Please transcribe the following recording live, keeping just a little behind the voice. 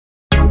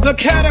The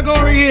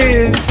category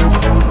is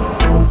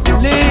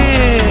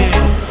live,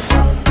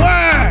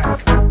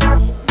 work,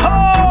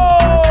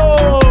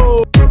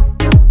 oh!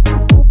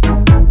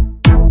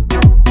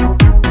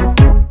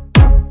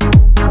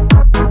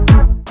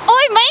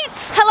 Oi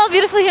mates! Hello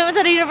beautiful humans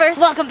of the universe.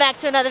 Welcome back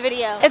to another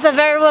video. It's a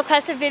very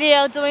requested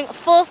video doing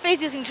full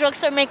face using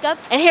drugstore makeup.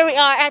 And here we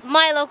are at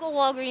my local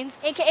Walgreens,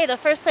 aka the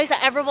first place I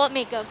ever bought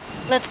makeup.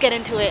 Let's get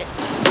into it.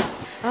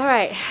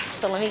 Alright,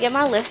 so let me get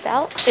my list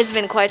out. It's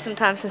been quite some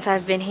time since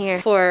I've been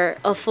here for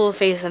a full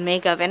face of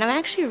makeup, and I'm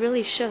actually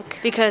really shook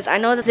because I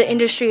know that the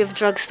industry of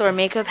drugstore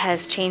makeup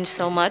has changed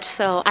so much,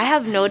 so I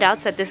have no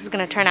doubts that this is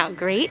going to turn out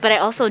great, but I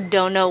also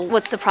don't know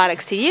what's the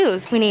products to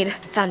use. We need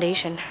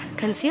foundation,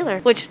 concealer,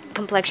 which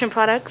complexion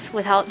products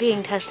without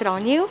being tested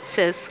on you?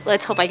 Sis,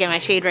 let's hope I get my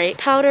shade right.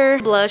 Powder,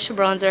 blush,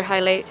 bronzer,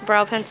 highlight,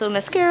 brow pencil,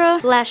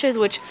 mascara, lashes,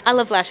 which I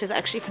love lashes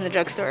actually from the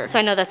drugstore, so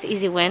I know that's an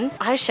easy win.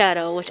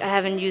 Eyeshadow, which I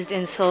haven't used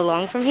in so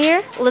long from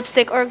here.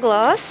 Lipstick or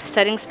gloss,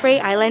 setting spray,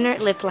 eyeliner,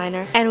 lip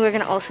liner, and we're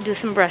gonna also do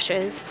some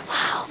brushes.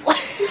 Wow.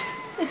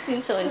 It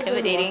seems so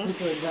intimidating.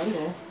 Into a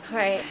jungle.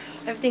 Right.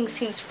 Everything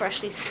seems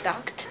freshly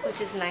stocked, which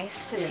is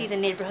nice to see the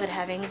neighborhood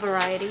having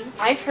variety.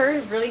 I've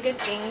heard really good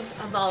things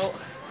about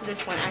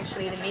this one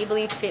actually, the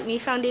Maybelline Fit Me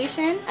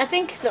foundation. I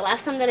think the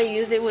last time that I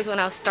used it was when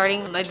I was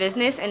starting my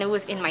business and it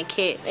was in my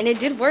kit. And it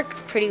did work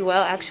pretty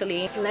well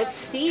actually. Let's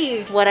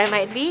see what I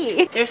might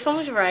be. There's so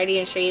much variety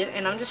in shade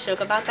and I'm just shook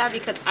about that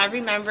because I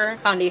remember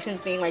foundations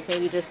being like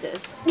maybe just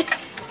this.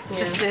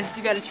 Just this,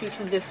 you gotta choose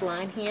from this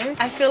line here.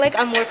 I feel like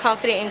I'm more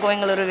confident in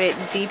going a little bit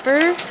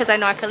deeper because I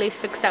know I can at least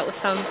fix that with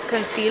some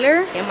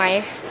concealer in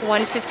my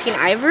 115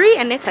 Ivory,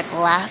 and it's a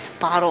glass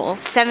bottle,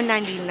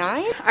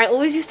 $7.99. I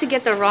always used to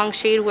get the wrong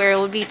shade where it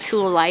would be too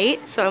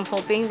light, so I'm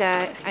hoping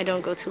that I don't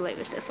go too light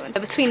with this one.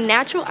 Between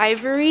natural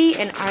Ivory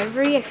and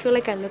Ivory, I feel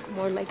like I look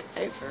more like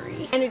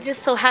Ivory, and it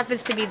just so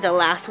happens to be the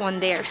last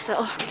one there, so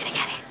I'm gonna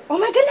get it. Oh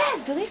my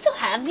goodness, do they still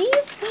have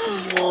these?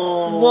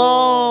 Whoa.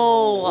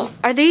 Whoa.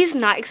 Are these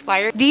not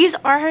expired? These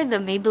are the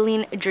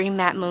Maybelline Dream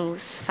Matte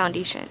Mousse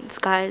foundations.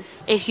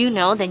 Guys, if you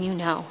know, then you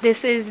know.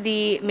 This is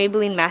the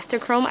Maybelline Master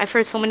Chrome. I've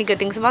heard so many good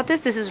things about this.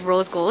 This is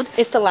rose gold.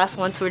 It's the last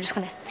one, so we're just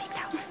gonna take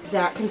that one.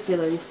 That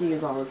concealer I used to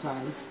use all the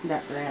time.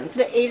 That brand.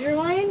 The Asia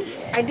line?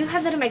 Yeah. I do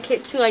have that in my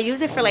kit too. I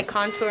use it for like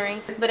contouring,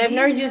 but I've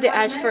never used it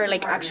as for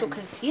like actual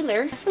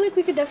concealer. I feel like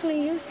we could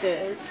definitely use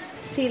this.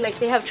 See, like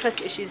they have trust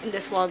issues in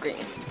this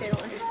Walgreens. They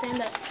don't understand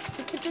that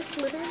we could just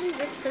literally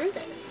rip through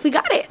this. We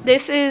got it.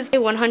 This is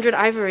a 100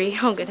 Ivory.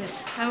 Oh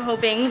goodness. I'm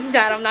hoping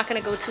that I'm not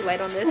gonna go too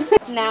light on this.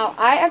 Now,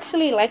 I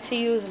actually like to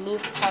use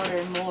loose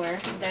powder more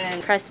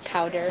than pressed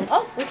powder.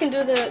 Oh, we can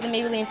do the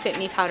Maybelline Fit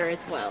Me powder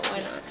as well. Why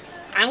not?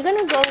 I'm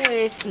gonna go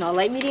with, no,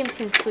 light medium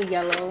seems too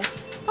yellow.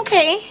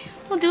 Okay,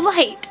 we'll do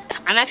light.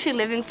 I'm actually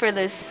living for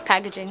this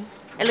packaging.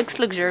 It looks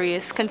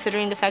luxurious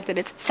considering the fact that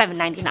it's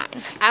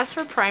 $7.99. As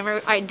for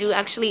primer, I do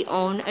actually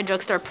own a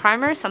drugstore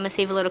primer, so I'm gonna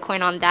save a little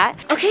coin on that.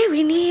 Okay,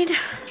 we need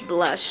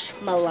blush.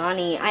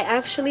 Milani. I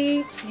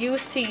actually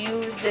used to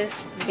use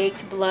this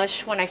baked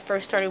blush when I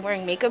first started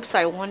wearing makeup, so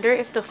I wonder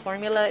if the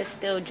formula is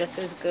still just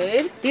as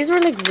good. These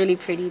were like really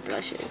pretty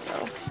blushes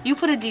though. You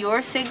put a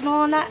Dior signal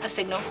on that,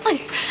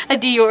 a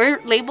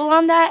Dior label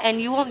on that, and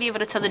you won't be able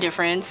to tell the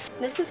difference.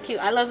 This is cute.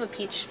 I love a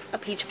peach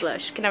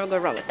blush. Can never go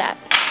wrong with that.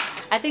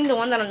 I think the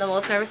one that I'm the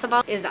most nervous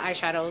about is the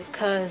eyeshadows,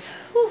 because,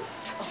 oh,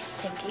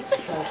 thank you.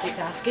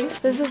 Multitasking.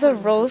 This is a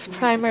Rose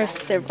Primer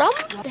Serum.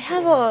 They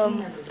have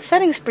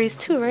setting sprays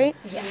too, right?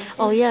 Yes.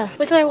 Oh yeah.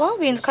 With my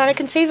Walgreens card, I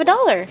can save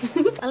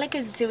 $1. I like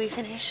a dewy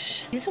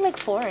finish. These are like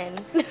foreign.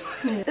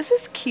 This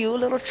is cute,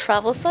 little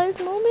travel size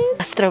moment.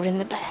 Let's throw it in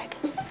the bag.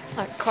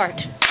 Our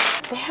cart.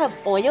 They have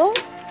oil.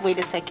 Wait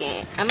a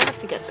second, I'm gonna have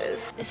to get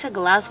this. It's a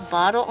glass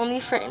bottle only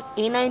for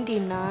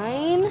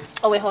 $8.99.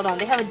 Oh wait, hold on,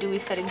 they have a dewy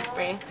setting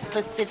spray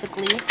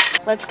specifically.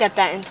 Let's get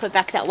that and put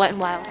back that Wet n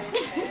Wild.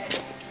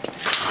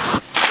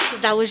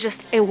 That was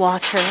just a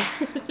water.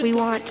 We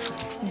want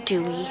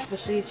dewy. But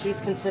she's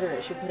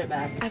considerate, she put it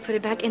back. I put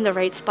it back in the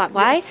right spot.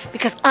 Why?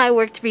 Because I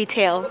worked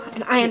retail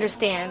and I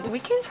understand. We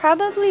can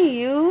probably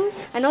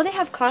use, I know they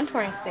have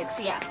contouring sticks.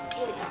 Yeah,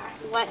 here they are.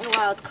 Wet n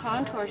Wild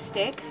contour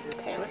stick.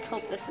 Okay, let's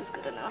hope this is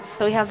good enough.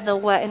 So we have the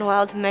Wet n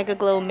Wild Mega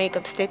Glow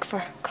makeup stick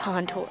for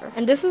contour.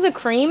 And this is a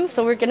cream,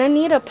 so we're gonna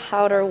need a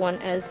powder one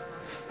as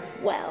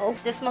well.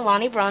 This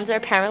Milani bronzer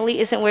apparently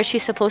isn't where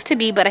she's supposed to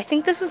be, but I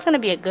think this is gonna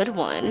be a good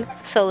one.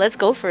 So let's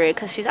go for it,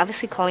 because she's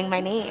obviously calling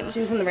my name.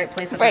 She was in the right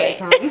place at the right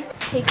time.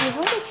 Take me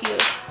home with you.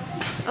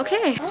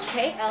 Okay.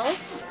 Okay,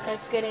 elf.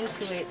 Let's get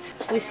into it.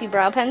 We see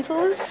brow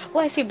pencils. Oh,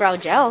 I see brow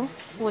gel,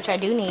 which I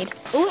do need.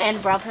 Ooh,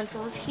 and brow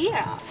pencils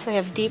here. So we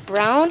have deep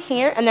brown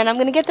here, and then I'm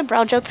gonna get the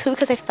brow gel too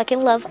because I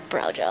fucking love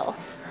brow gel.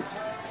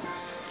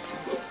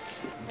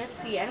 Let's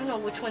see, I don't know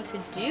which one to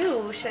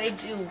do. Should I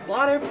do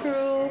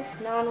waterproof,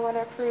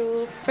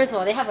 non-waterproof? First of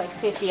all, they have like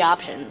 50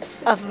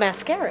 options of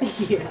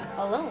mascaras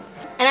alone.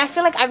 And I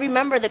feel like I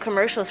remember the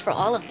commercials for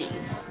all of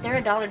these.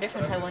 They're $1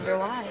 difference, I wonder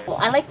why. Well,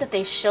 I like that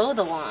they show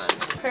the wand.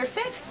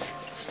 Perfect.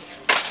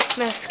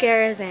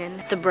 Mascara's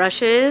in. The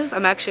brushes,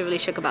 I'm actually really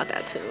shook about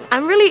that too.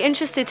 I'm really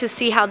interested to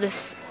see how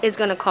this is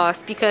gonna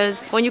cost because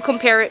when you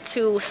compare it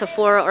to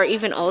Sephora or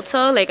even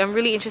Ulta, like I'm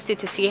really interested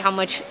to see how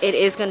much it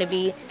is gonna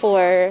be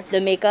for the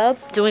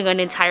makeup doing an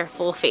entire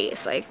full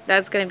face. Like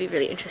that's gonna be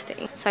really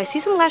interesting. So I see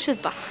some lashes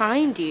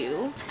behind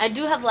you. I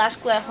do have lash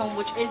glue at home,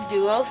 which is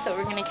duo, so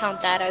we're gonna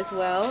count that as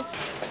well.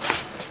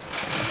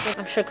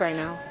 I'm shook right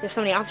now. There's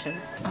so many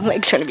options. I'm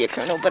like trying to be a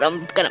criminal, but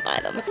I'm gonna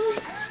buy them.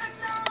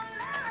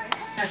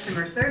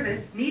 Customer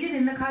service needed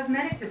in the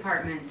cosmetic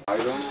department.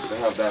 Items, they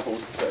have that whole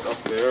set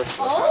up there.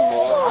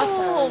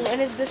 Oh, awesome.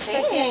 And it's this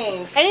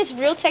Thanks. and it's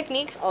real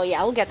techniques. Oh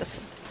yeah, we'll get this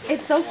one.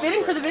 It's so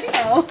fitting for the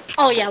video.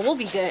 Oh yeah, we'll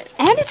be good.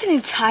 And it's an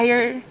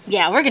entire,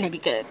 yeah, we're gonna be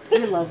good.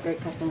 We love great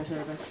customer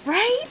service.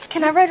 Right?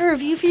 Can I write a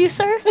review for you,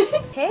 sir?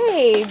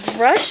 Hey,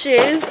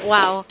 brushes.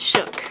 Wow,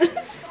 shook.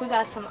 We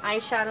got some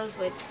eyeshadows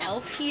with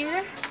e.l.f.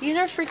 here. These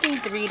are freaking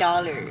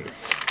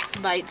 $3.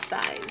 Bite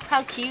size.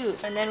 How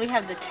cute. And then we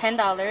have the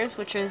 $10,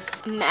 which is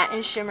matte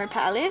and shimmer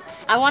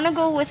palettes. I want to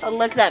go with a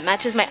look that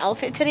matches my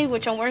outfit today,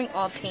 which I'm wearing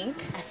all pink.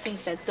 I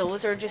think that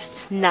those are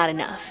just not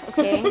enough,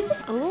 okay?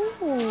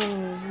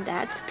 Oh,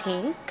 that's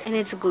pink. And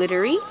it's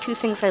glittery. Two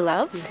things I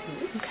love.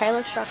 Okay,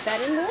 let's drop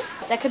that in there.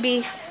 That could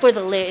be for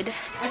the lid.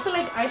 I feel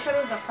like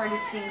eyeshadow is the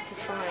hardest thing to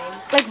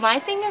find. Like my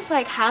thing is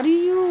like, how do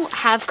you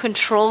have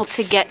control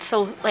to get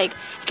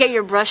get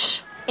your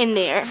brush in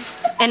there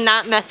and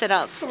not mess it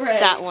up? Right.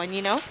 That one,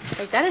 you know,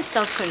 like that is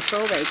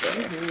self-control right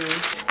there.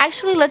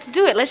 Actually, let's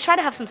do it. Let's try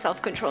to have some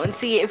self-control and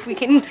see if we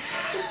can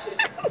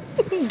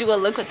do a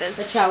look with this.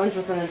 A challenge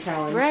within a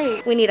challenge.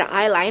 Right. We need an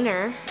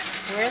eyeliner.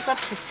 Wears up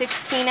to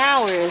 16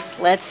 hours.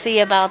 Let's see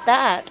about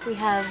that. We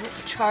have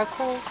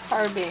charcoal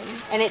carbon,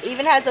 and it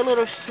even has a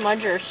little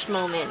smudger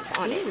moment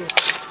on it.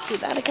 Do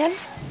that again.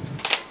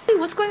 Hey,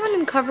 what's going on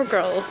in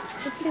CoverGirl?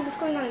 Let's see what's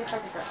going on in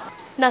CoverGirl.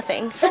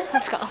 Nothing.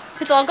 Let's go.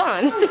 It's all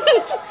gone.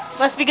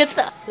 Must be good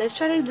stuff. Let's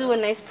try to do a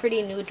nice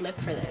pretty nude lip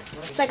for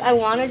this. It's like I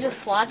want to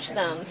just swatch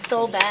them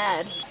so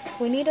bad.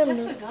 We need a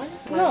nude.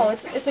 No,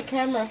 it's a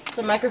camera. It's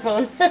a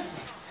microphone.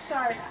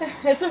 Sorry.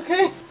 It's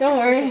okay. Don't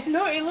worry.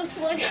 No, it looks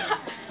like.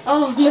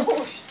 Oh no.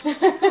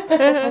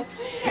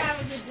 Have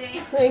a good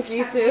day. Thank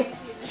you too.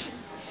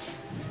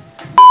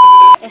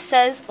 It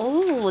says,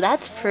 oh,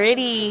 that's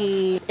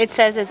pretty. It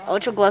says it's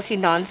ultra glossy,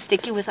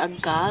 non-sticky with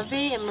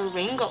agave and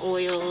moringa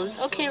oils.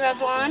 Okay,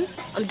 Revlon.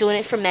 I'm doing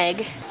it for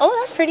Meg. Oh,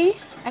 that's pretty.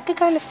 I could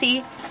kind of see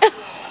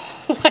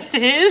what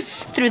it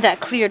is through that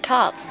clear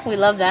top. We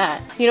love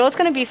that. You know what's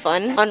gonna be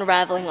fun?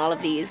 Unraveling all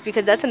of these,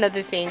 because that's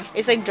another thing.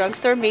 It's like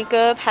drugstore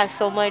makeup has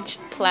so much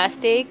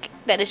plastic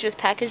that it's just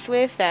packaged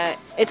with that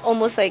it's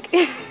almost like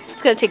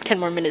it's gonna take 10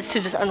 more minutes to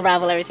just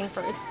unravel everything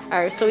first.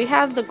 Alright, so we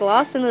have the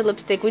gloss and the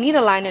lipstick. We need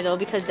a liner though,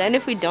 because then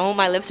if we don't,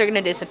 my lips are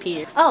gonna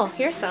disappear. Oh,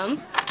 here's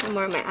some.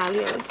 More of my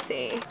alley, I would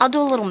say. I'll do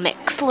a little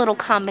mix, a little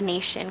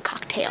combination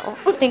cocktail.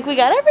 I think we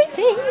got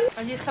everything.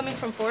 Are these coming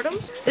from Fordham?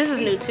 This is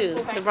new too.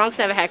 The Bronx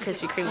never had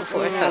Krispy Kreme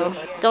before, so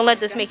don't let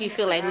this make you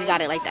feel like we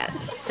got it like that.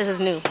 This is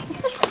new.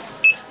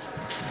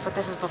 But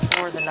this is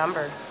before the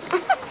number.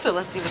 So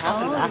let's see what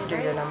happens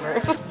after your number.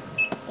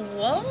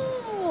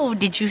 Whoa,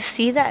 did you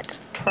see that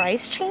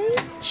price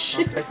change?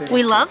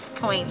 We love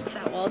points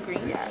at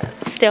Walgreens. Yes.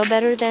 Still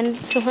better than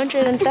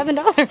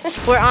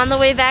 $207. We're on the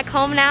way back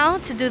home now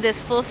to do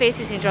this full face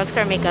using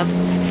drugstore makeup.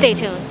 Stay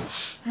tuned.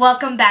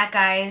 Welcome back,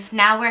 guys.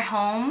 Now we're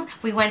home.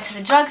 We went to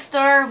the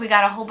drugstore. We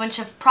got a whole bunch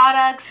of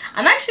products.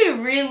 I'm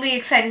actually really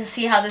excited to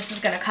see how this is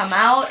gonna come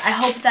out. I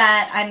hope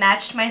that I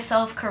matched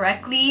myself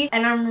correctly,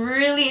 and I'm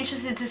really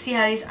interested to see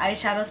how these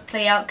eyeshadows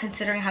play out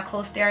considering how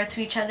close they are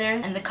to each other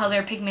and the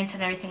color pigments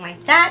and everything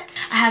like that.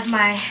 I have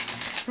my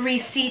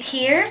receipt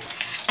here.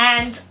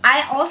 And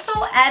I also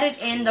added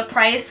in the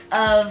price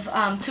of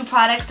two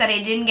products that I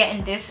didn't get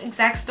in this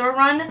exact store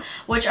run,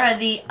 which are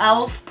the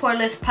e.l.f.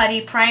 Poreless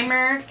Putty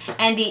Primer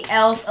and the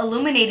e.l.f.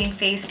 Illuminating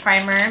Face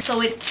Primer.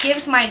 So it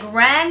gives my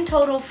grand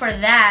total for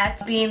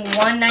that being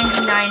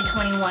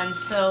 $199.21.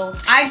 So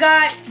I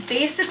got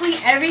basically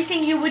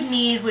everything you would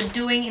need with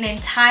doing an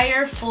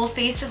entire full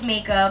face of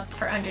makeup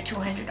for under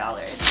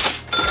 $200.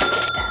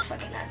 That's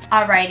fucking nuts.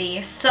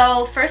 Alrighty,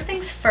 so first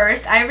things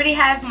first, I already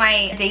have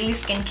my daily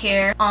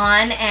skincare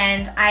on,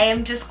 and I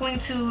am just going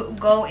to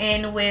go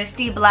in with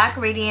the Black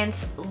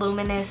Radiance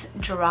Luminous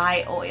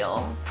Dry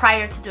Oil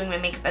prior to doing my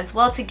makeup as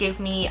well to give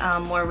me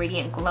more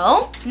radiant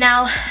glow.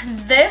 Now,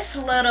 this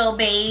little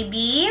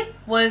baby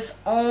was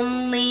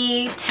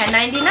only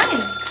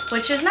 $10.99,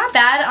 which is not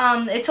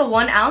bad. It's a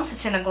 1 ounce,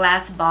 it's in a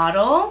glass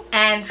bottle,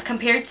 and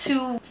compared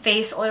to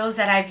face oils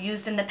that I've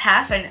used in the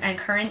past and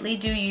currently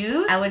do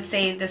use, I would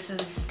say this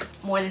is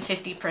more than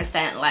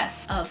 50%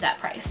 less of that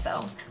price.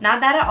 So not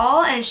bad at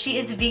all, and she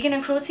is vegan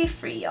and cruelty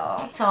free,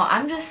 y'all. So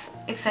I'm just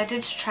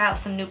excited to try out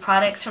some new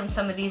products from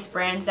some of these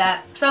brands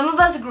that some of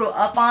us grew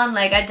up on.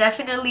 Like I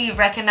definitely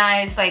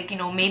recognize, like, you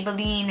know,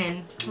 Maybelline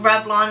and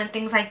Revlon and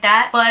things like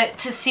that, but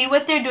to see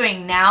what they're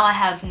doing now, I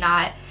have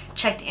not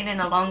checked in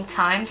a long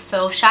time.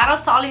 So shout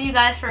outs to all of you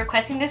guys for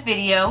requesting this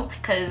video,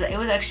 because it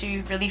was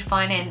actually really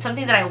fun and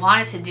something that I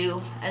wanted to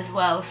do as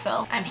well,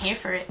 so I'm here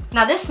for it.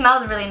 Now this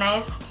smells really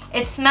nice.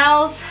 It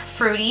smells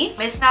fruity.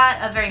 It's not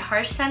a very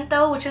harsh scent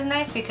though, which is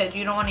nice because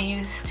you don't want to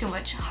use too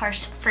much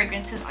harsh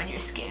fragrances on your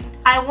skin.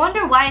 I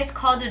wonder why it's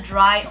called a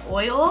dry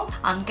oil.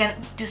 I'm gonna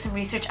do some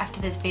research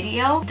after this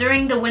video.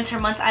 During the winter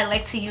months, I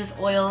like to use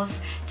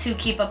oils to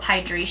keep up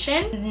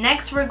hydration.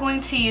 Next, we're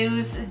going to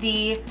use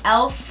the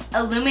e.l.f.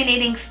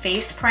 Illuminating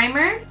Face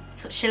Primer.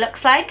 That's what she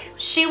looks like.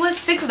 She was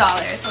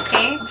 $6,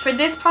 okay? For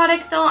this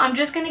product though, I'm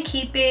just gonna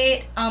keep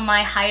it on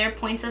my higher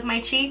points of my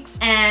cheeks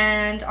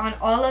and on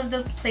all of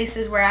the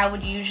places where I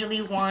would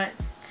usually want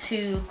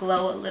to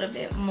glow a little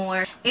bit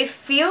more. It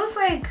feels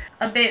like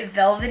a bit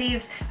velvety.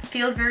 It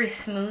feels very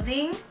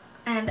smoothing.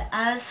 And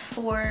as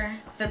for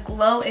the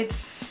glow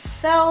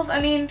itself,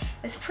 I mean,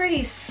 it's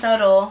pretty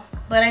subtle,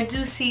 but I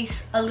do see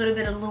a little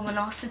bit of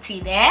luminosity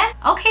there.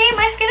 Okay,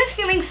 my skin is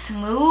feeling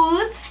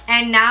smooth.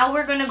 And now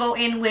we're gonna go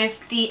in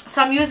with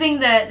so I'm using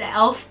the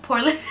e.l.f.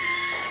 Poreless.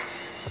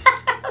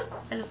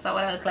 I just saw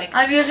what I look like.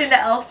 I'm using the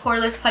e.l.f.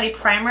 Poreless Putty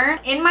Primer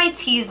in my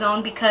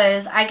T-zone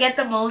because I get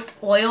the most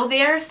oil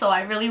there, so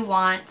I really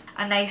want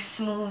a nice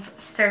smooth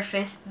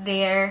surface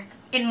there.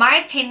 In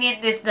my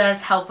opinion, this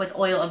does help with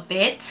oil a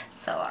bit,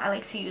 so I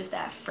like to use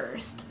that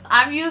first.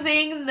 I'm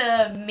using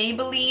the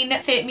Maybelline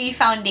Fit Me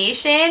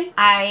foundation.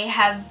 I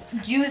have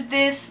used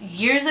this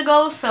years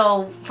ago,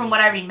 so from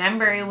what I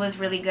remember, it was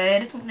really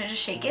good. I'm gonna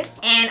just shake it.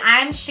 And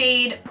I'm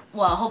shade,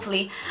 well,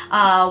 hopefully,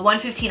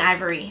 115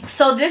 Ivory.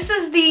 So this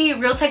is the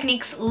Real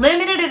Techniques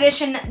limited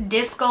edition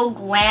Disco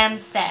Glam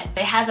set.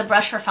 It has a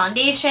brush for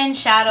foundation,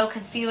 shadow,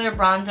 concealer,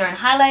 bronzer, and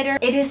highlighter.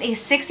 It is a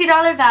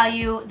 $60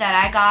 value that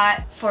I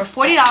got for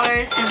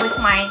 $40. And with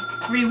my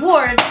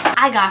rewards,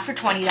 I got for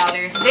 $20.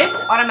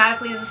 This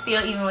automatically is a steal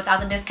even without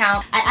the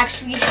discount. I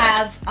actually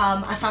have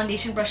a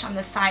foundation brush on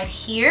the side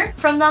here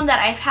from them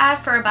that I've had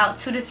for about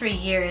 2 to 3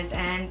 years,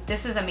 and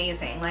this is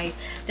amazing. Like,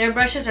 their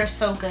brushes are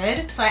so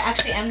good. So I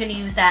actually am going to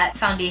use that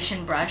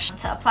foundation brush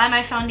to apply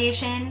my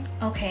foundation.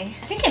 Okay,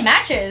 I think it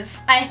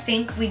matches. I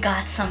think we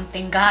got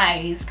something,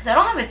 guys, because I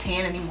don't have a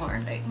tan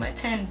anymore. Like, my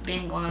tan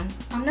been gone.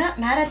 I'm not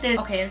mad at this.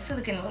 Okay, it's still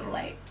looking a little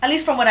light, at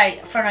least from what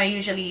I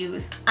usually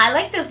use. I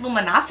like this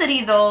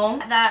luminosity though.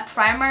 That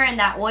primer and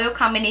that oil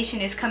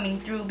combination is coming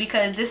through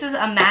because this is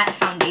a matte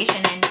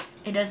foundation and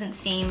it doesn't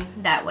seem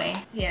that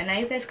way. Yeah, now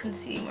you guys can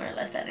see more or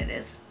less that it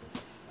is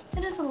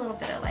a little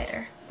bit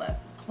lighter, but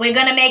we're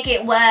gonna make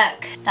it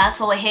work. That's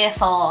what we're here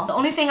for. The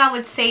only thing I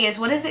would say is,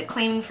 what is it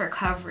claiming for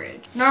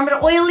coverage?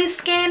 Normal oily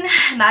skin,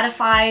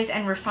 mattifies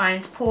and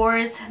refines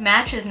pores,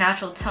 matches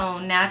natural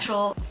tone,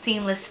 natural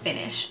seamless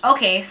finish.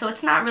 Okay, so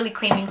it's not really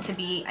claiming to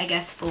be, I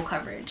guess, full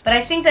coverage. But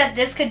I think that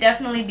this could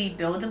definitely be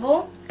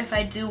buildable. If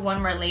I do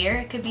one more layer,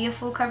 it could be a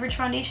full coverage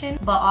foundation,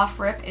 but off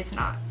rip, it's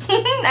not.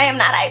 I am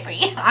not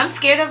ivory. I'm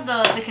scared of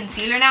the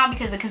concealer now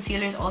because the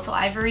concealer is also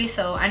ivory,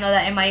 so I know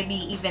that it might be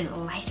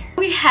even lighter.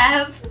 We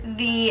have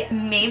the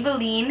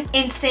Maybelline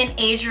Instant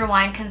Age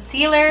Rewind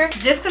Concealer.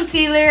 This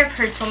concealer I've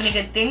heard so many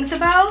good things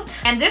about.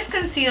 And this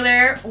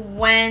concealer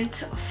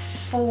went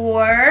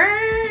for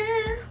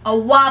a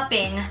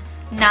whopping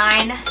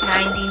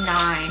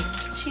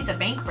 $9.99. She's a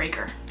bank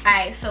breaker.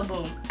 Alright, so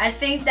boom. I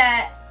think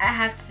that I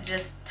have to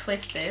just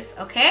twist this,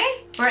 okay?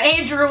 We're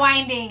age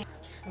rewinding.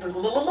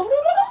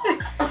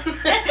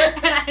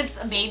 It's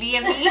a baby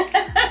of me.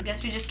 I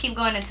guess we just keep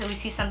going until we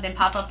see something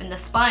pop up in the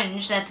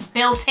sponge that's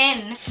built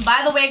in.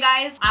 By the way,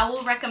 guys, I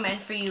will recommend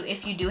for you,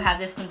 if you do have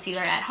this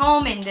concealer at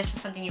home and this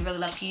is something you really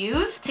love to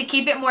use, to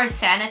keep it more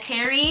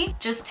sanitary,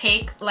 just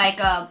take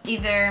like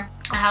either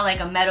I have like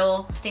a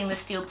metal stainless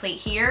steel plate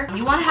here.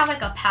 You want to have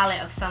like a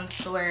palette of some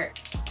sort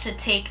to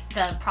take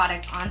the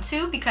product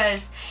onto,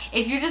 because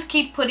if you just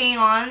keep putting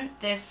on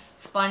this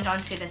sponge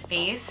onto the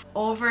face,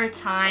 over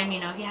time, you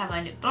know, if you have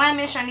a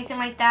blemish or anything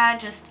like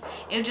that,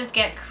 it'll just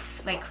get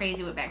like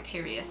crazy with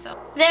bacteria. So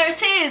there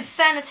it is,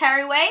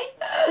 sanitary way.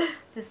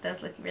 This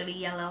does look really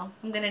yellow.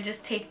 I'm gonna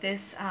just take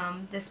this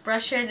this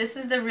brush here. This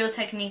is the Real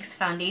Techniques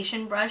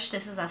foundation brush.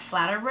 This is a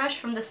flatter brush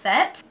from the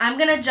set. I'm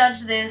gonna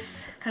judge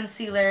this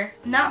concealer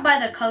not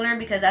by the color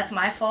because that's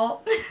my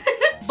fault,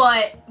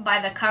 but by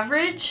the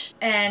coverage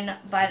and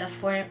by the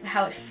form,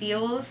 how it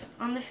feels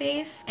on the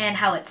face and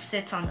how it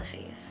sits on the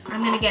face.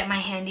 I'm gonna get my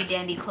handy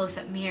dandy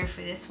close-up mirror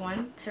for this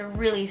one to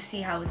really see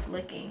how it's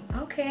looking.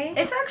 Okay,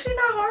 it's actually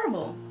not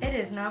horrible. It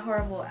is not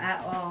horrible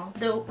at all.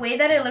 The way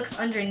that it looks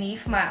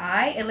underneath my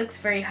eye, it looks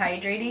very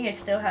hydrating. It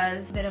still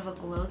has a bit of a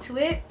glow to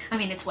it. I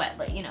mean, it's wet,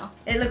 but you know,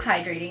 it looks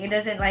hydrating. It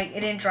doesn't like,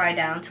 it didn't dry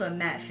down to a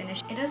matte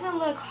finish. It doesn't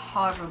look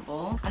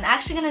horrible. I'm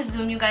actually gonna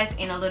zoom you guys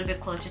in a little bit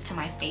closer to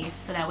my face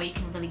so that way you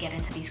can really get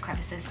into these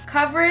crevices.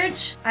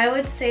 Coverage, I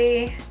would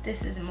say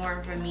this is more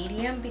of a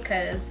medium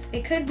because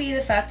it could be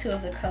the fact too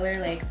of the color.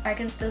 Like, I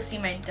can still see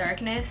my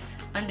darkness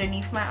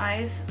underneath my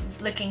eyes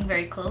looking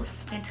very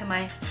close into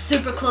my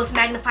super close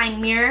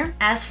magnifying mirror.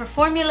 As for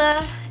formula,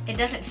 it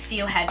doesn't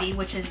feel heavy,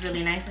 which is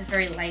really nice. It's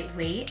very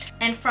lightweight.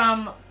 And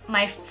from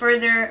my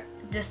further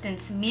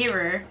distance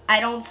mirror, I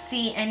don't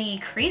see any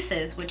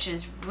creases, which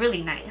is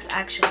really nice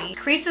actually.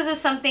 Creases is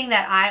something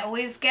that I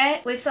always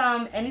get with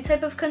any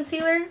type of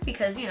concealer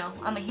because, you know,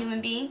 I'm a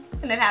human being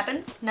and it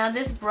happens. Now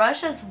this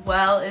brush as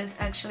well is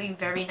actually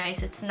very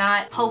nice. It's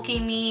not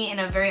poking me in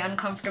a very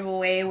uncomfortable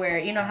way where,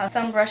 you know how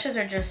some brushes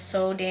are just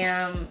so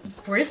damn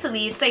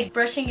bristly. It's like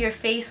brushing your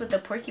face with a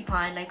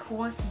porcupine. Like, who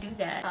wants to do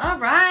that? All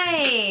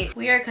right,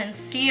 we are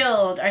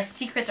concealed. Our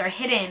secrets are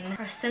hidden.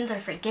 Our sins are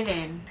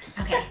forgiven.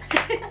 Okay.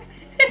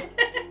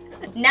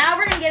 Now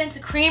we're gonna get into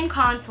cream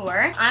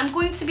contour. I'm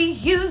going to be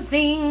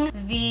using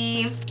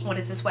the, what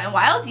is this, Wet n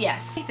Wild?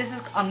 Yes. This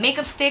is a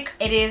makeup stick.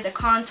 It is a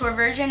contour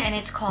version and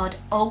it's called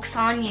Oaks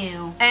on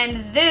You.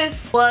 And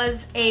this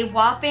was a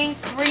whopping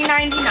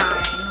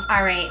 $3.99.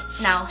 All right,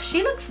 now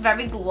she looks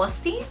very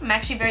glossy. I'm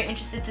actually very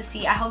interested to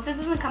see. I hope this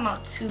doesn't come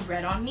out too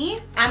red on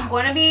me. I'm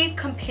gonna be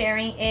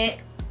comparing it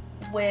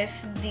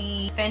with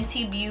the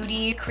Fenty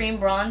Beauty cream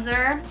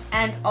bronzer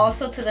and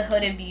also to the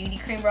Huda Beauty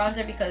cream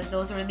bronzer because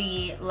those were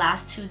the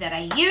last two that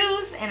I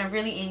use and I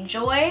really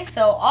enjoy.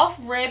 So off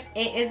rip,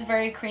 it is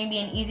very creamy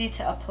and easy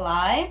to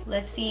apply.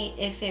 Let's see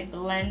if it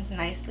blends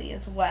nicely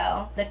as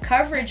well. The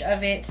coverage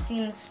of it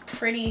seems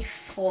pretty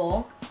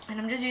full, and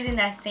I'm just using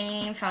that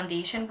same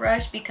foundation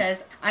brush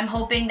because I'm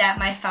hoping that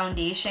my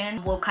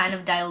foundation will kind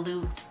of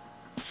dilute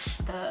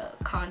the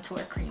contour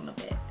cream a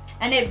bit.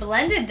 And it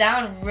blended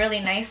down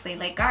really nicely.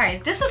 Like,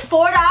 guys, this is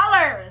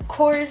 $4. Of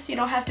course, you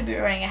don't have to be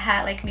wearing a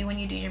hat like me when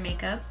you do your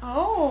makeup.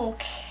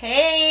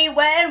 Okay,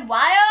 Wet n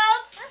Wild.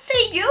 I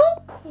see you.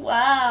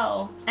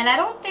 Wow. And I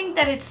don't think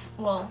that it's,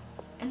 well,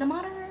 in the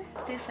monitor,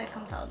 this side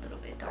comes out a little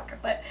bit darker.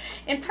 But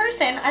in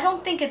person, I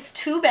don't think it's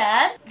too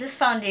bad. This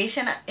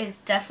foundation is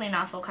definitely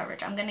not full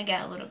coverage. I'm gonna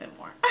get a little bit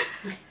more.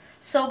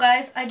 So,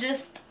 guys, I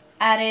just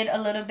added a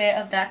little bit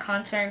of that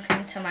contouring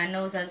cream to my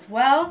nose as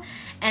well.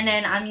 And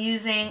then I'm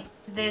using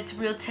this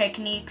Real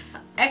Techniques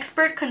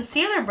Expert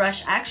Concealer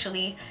brush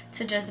actually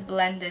to just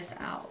blend this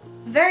out.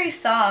 Very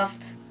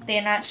soft.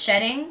 They're not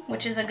shedding,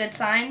 which is a good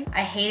sign.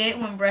 I hate it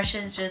when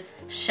brushes just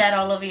shed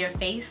all over your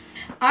face.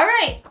 All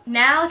right,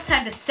 now it's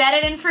time to set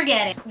it and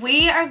forget it.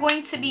 We are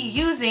going to be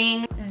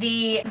using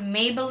the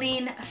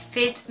Maybelline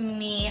Fit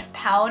Me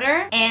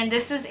powder, and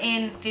this is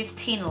in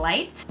 15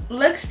 Light.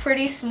 Looks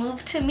pretty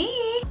smooth to me.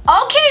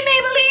 Okay,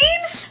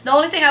 Maybelline! The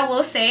only thing I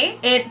will say,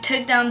 it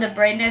took down the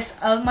brightness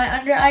of my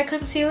under eye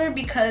concealer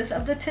because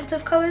of the tint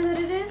of color that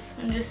it is,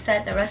 and just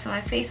set the rest of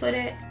my face with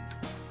it.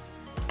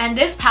 And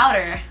this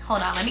powder,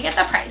 hold on, let me get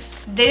the price.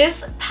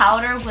 This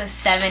powder was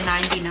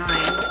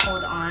 $7.99.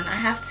 Hold on, I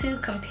have to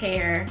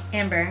compare.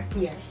 Amber.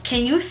 Yes.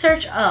 Can you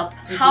search up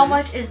how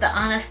much is the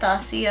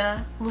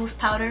Anastasia loose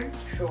powder?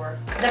 Sure.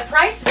 The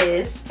price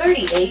is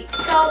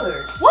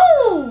 $38.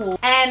 Woo!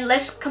 And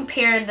let's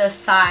compare the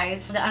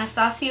size. The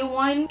Anastasia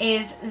one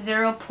is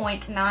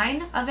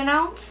 0.9 of an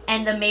ounce,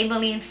 and the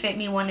Maybelline Fit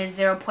Me one is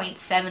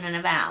 0.7 of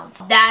an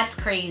ounce. That's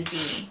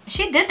crazy.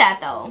 She did that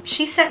though.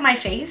 She set my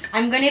face.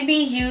 I'm gonna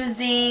be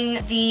using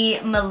the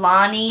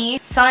Milani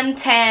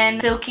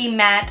Suntan Silky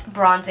Matte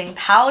Bronzing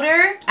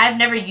Powder. I've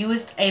never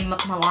used a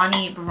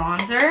Milani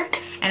bronzer,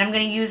 and I'm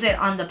gonna use it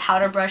on the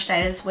powder brush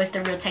that is with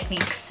the Real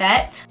Techniques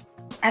set.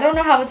 I don't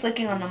know how it's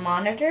looking on the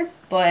monitor,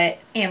 but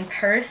in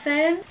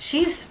person,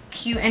 she's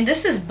cute. And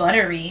this is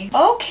buttery.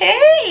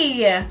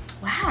 Okay.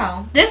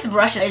 Wow. This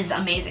brush is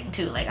amazing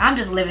too. Like, I'm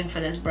just living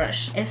for this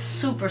brush. It's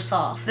super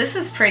soft. This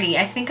is pretty.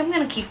 I think I'm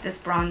gonna keep this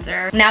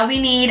bronzer. Now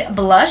we need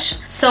blush.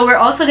 So we're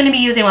also gonna be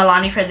using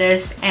Milani for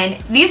this. And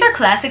these are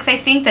classics. I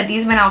think that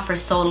these have been out for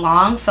so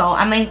long. So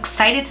I'm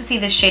excited to see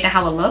this shade and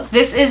how it looks.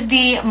 This is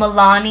the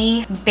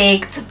Milani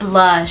Baked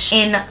Blush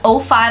in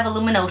 05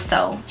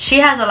 Luminoso. She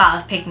has a lot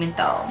of pigment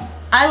though.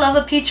 I love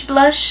a peach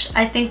blush.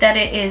 I think that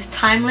it is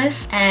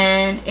timeless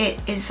and it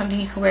is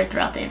something you can wear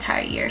throughout the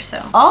entire year.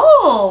 So,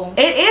 oh,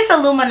 it is a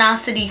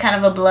luminosity kind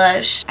of a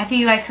blush. I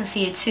think you guys can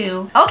see it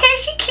too. Okay,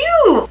 she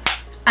cute.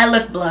 I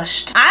look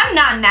blushed. I'm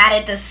not mad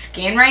at the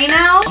skin right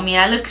now. I mean,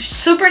 I look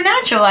super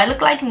natural. I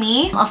look like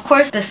me. Of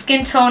course, the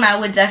skin tone, I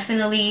would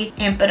definitely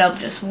amp it up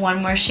just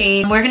one more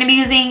shade. We're gonna be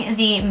using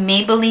the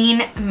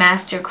Maybelline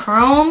Master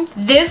Chrome.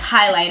 This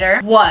highlighter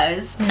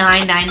was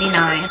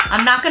 $9.99.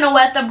 I'm not gonna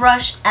wet the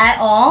brush at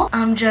all.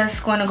 I'm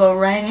just gonna go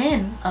right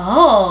in.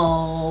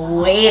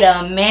 Oh, wait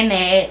a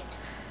minute.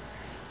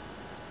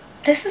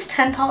 This is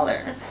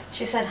 $10.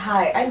 She said,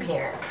 hi, I'm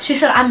here. She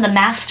said, I'm the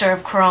master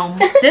of chrome.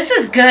 This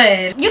is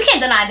good. You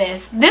can't deny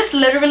this. This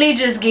literally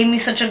just gave me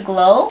such a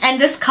glow. And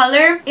this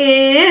color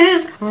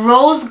is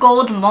Rose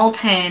Gold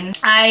Molten.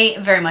 I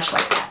very much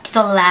like that.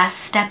 The last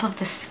step of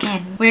the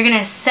skin. We're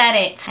gonna set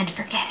it and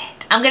forget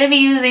it. I'm gonna be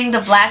using the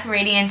Black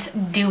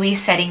Radiant Dewy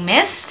Setting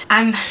Mist.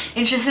 I'm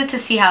interested to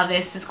see how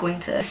this is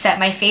going to set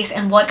my face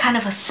and what kind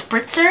of a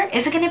spritzer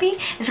is it gonna be?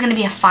 Is it gonna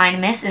be a fine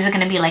mist? Is it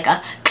gonna be like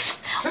a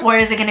or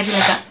is it gonna be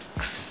like a,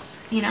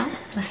 you know?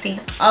 Let's see.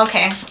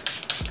 Okay.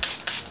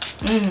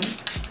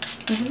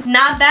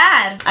 Not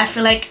bad. I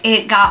feel like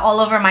it got all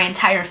over my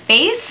entire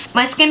face.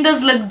 My skin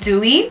does look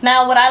dewy.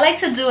 Now what I like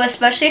to do,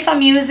 especially if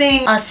I'm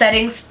using a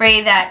setting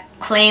spray that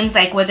claims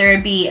like whether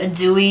it be a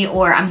dewy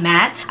or a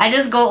matte, I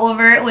just go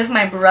over it with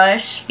my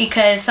brush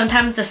because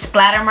sometimes the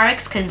splatter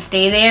marks can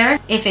stay there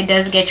if it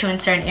does get you in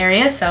certain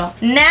areas. So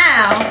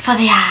now for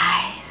the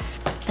eyes,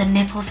 the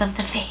nipples of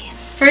the face.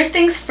 First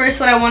things first,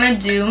 what I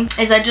want to do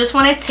is I just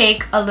want to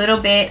take a little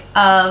bit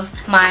of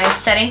my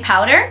setting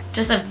powder,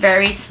 just a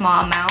very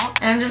small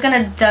amount, and I'm just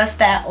gonna dust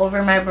that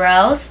over my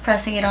brows,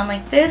 pressing it on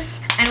like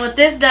this. And what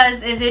this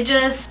does is it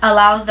just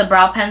allows the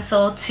brow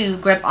pencil to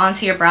grip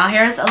onto your brow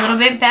hairs a little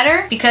bit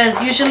better,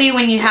 because usually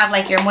when you have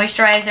like your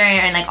moisturizer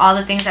and like all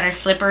the things that are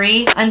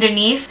slippery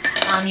underneath,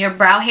 your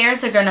brow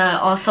hairs are gonna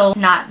also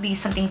not be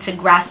something to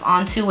grasp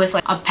onto with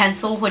like a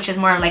pencil, which is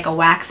more of like a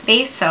wax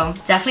base. So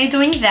definitely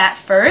doing that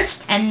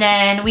first. And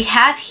then we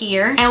have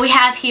here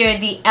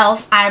the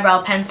e.l.f.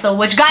 eyebrow pencil,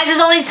 which guys is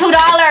only $2.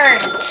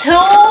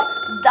 $2.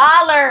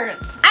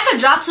 I could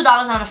drop $2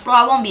 on the floor,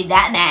 I won't be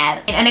that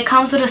mad. And it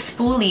comes with a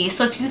spoolie,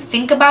 so if you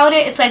think about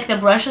it, it's like the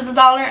brush is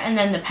 $1 and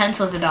then the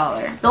pencil is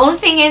 $1. The only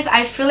thing is,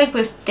 I feel like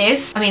with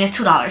this, I mean it's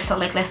 $2, so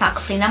like let's not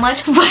complain that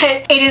much, but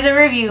it is a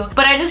review.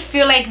 But I just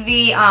feel like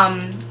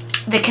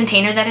the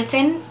container that it's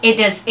in,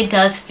 it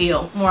does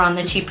feel more on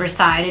the cheaper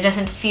side. It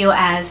doesn't feel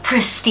as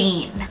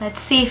pristine.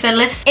 Let's see if it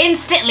lifts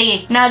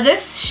instantly. Now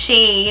this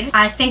shade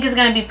I think is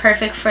gonna be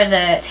perfect for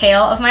the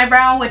tail of my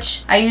brow,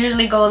 which I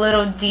usually go a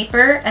little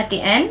deeper at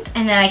the end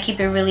and then I keep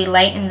it really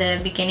light in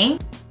the beginning.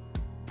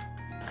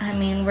 I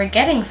mean, we're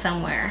getting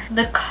somewhere.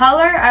 The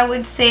color I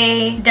would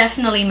say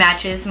definitely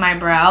matches my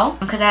brow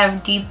because I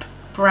have deep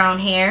brown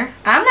hair.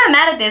 I'm not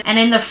mad at this. And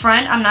in the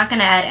front, I'm not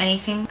gonna add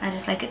anything. I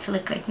just like it to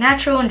look like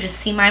natural and just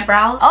see my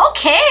brow.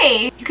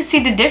 Okay, you can see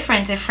the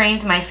difference. It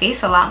frames my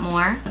face a lot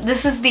more.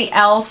 This is the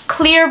e.l.f.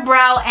 Clear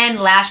Brow and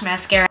Lash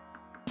Mascara.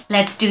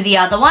 Let's do the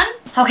other one.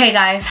 Okay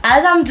guys,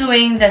 as I'm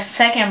doing the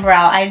second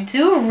brow, I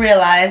do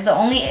realize the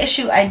only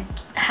issue I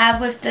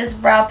have with this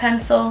brow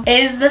pencil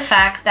is the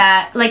fact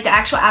that like the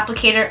actual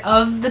applicator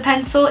of the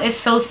pencil is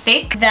so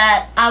thick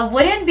that I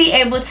wouldn't be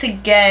able to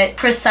get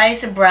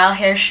precise brow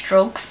hair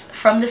strokes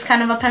from this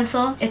kind of a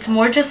pencil. It's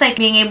more just like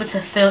being able to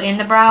fill in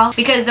the brow,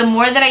 because the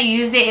more that I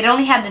used it, it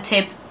only had the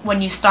tip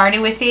when you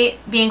started with it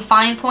being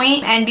fine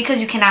point, and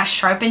because you cannot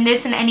sharpen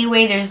this in any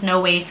way, there's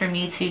no way for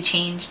me to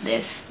change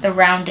this, the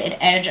rounded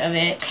edge of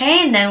it.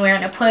 Okay, and then we're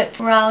gonna put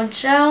brow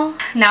gel.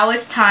 Now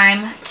it's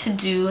time to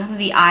do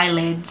the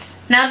eyelids.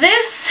 Now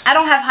this, I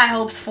don't have high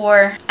hopes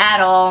for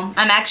at all.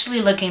 I'm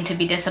actually looking to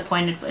be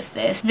disappointed with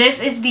this.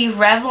 This is the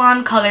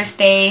Revlon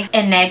Colorstay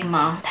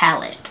Enigma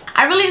palette.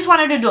 I really just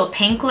wanted to do a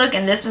pink look,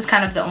 and this was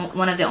kind of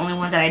one of the only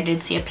ones that I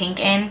did see a pink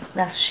in.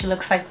 That's what she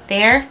looks like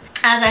there.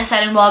 As I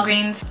said in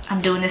Walgreens,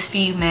 I'm doing this for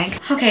you, Meg.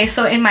 Okay,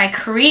 so in my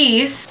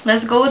crease,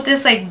 let's go with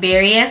this like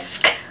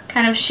berry-esque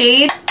kind of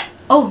shade.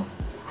 Oh.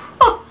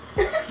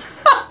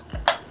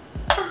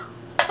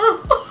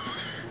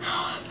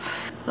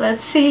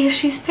 Let's see if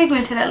she's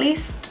pigmented at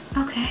least.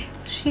 Okay,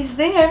 she's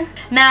there.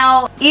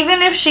 Now,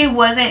 even if she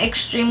wasn't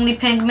extremely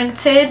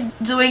pigmented,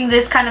 doing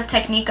this kind of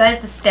technique,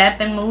 guys, the step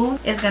and move,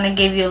 is gonna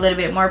give you a little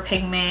bit more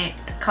pigment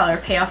color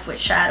payoff with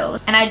shadows.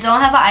 And I don't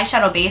have an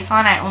eyeshadow base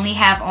on. I only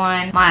have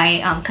on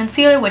my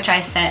concealer, which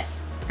I set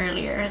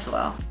earlier as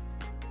well.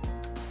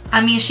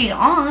 I mean, she's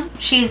on,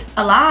 she's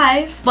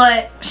alive,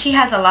 but she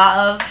has a lot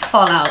of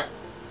fallout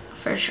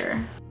for sure.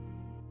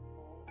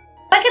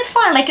 Like, it's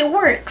fine, like it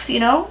works, you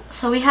know?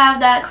 So we have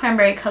that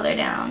cranberry color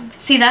down.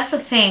 See, that's the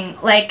thing.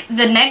 Like,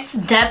 the next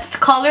depth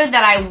color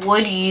that I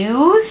would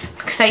use,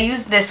 because I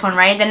used this one,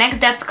 right? The next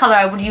depth color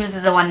I would use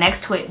is the one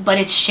next to it, but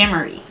it's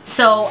shimmery.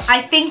 So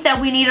I think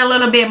that we need a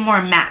little bit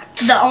more matte.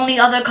 The only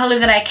other color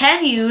that I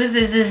can use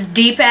is this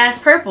deep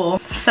ass purple.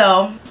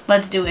 So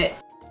let's do it.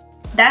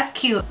 That's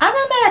cute. I'm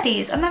not mad at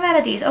these. I'm not mad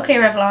at these. Okay,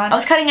 Revlon. I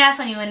was cutting ass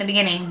on you in the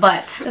beginning,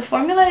 but the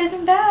formula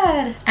isn't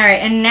bad. All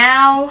right, and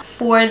now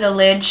for the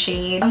lid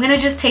shade. I'm gonna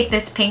just take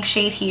this pink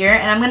shade here,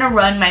 and I'm gonna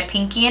run my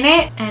pinky in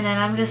it, and then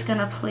I'm just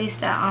gonna place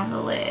that on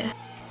the lid.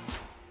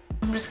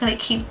 I'm just gonna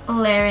keep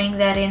layering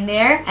that in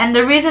there. And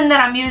the reason that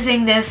I'm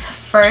using this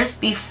first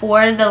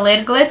before the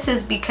lid glitz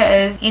is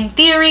because in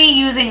theory,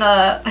 using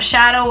a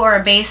shadow or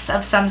a base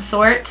of some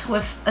sort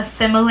with a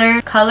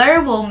similar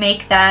color will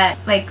make that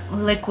like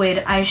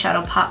liquid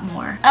eyeshadow pop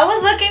more. I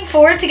was looking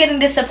forward to getting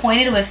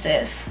disappointed with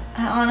this.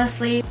 I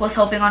honestly was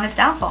hoping on its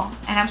downfall,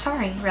 and I'm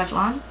sorry,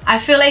 Revlon. I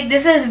feel like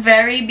this is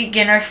very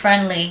beginner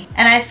friendly,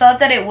 and I thought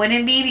that it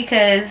wouldn't be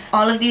because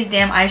all of these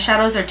damn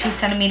eyeshadows are 2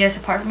 centimeters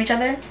apart from each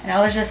other, and I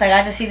was just like,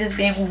 I just see this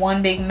being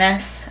one big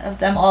mess of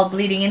them all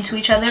bleeding into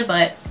each other,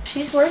 but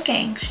she's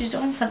working. She's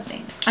doing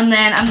something. And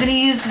then I'm gonna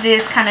use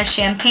this kind of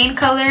champagne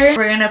color.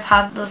 We're gonna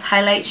pop those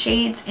highlight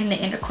shades in the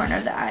inner corner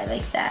of the eye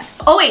like that.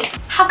 Oh wait,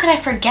 how could I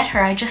forget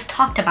her? I just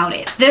talked about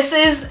it. This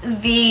is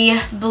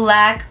the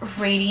Black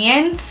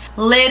Radiance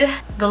Lid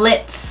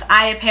Glitz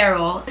Eye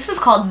Apparel. This is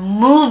called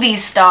Movie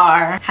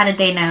Star. How did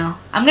they know?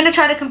 I'm gonna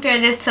try to compare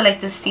this to like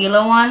the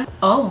Stila one.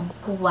 Oh,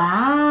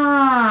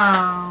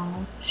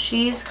 wow.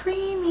 She's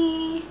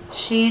creamy.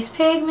 She's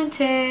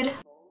pigmented.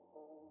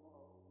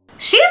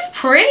 She's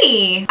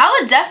pretty. I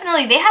would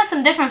definitely, they have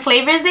some different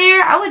flavors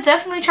there. I would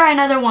definitely try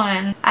another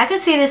one. I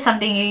could see this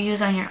something you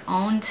use on your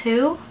own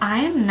too. I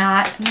am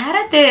not mad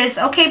at this.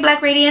 Okay,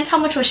 Black Radiance, how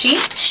much was she?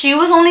 She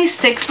was only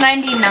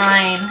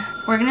 $6.99.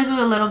 We're gonna do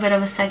a little bit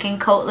of a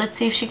second coat. Let's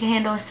see if she can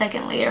handle a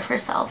second layer of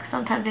herself.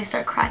 Sometimes they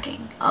start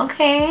cracking.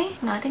 Okay,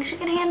 no, I think she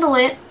can handle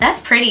it.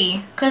 That's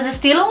pretty. Because the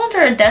Stila ones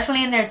are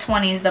definitely in their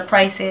 20s, the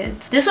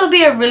prices. This will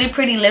be a really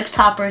pretty lip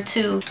topper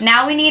too.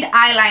 Now we need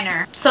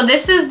eyeliner. So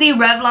this is the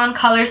Revlon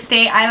Color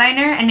Stay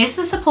eyeliner. And this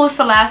is supposed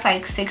to last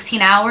like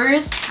 16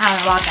 hours. I don't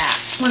know about that.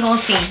 We're gonna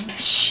see.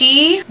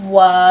 She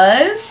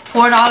was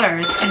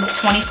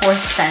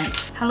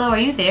 $4.24. Hello, are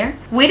you there?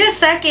 Wait a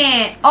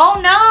second. Oh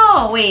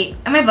no, wait,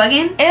 am I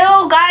bugging?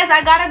 Ew, guys,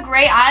 I got a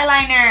gray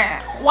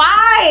eyeliner.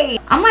 Why?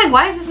 I'm like,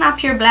 why is this not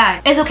pure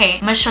black? It's okay,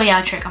 I'm gonna show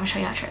y'all a trick.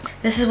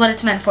 This is what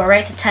it's meant for,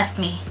 right? To test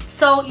me.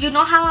 So you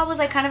know how I was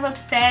like kind of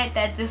upset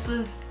that this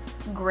was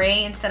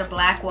gray instead of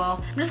black?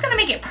 Well, I'm just gonna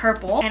make it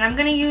purple, and I'm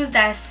gonna use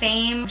that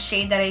same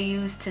shade that I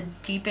used to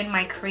deepen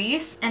my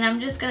crease, and I'm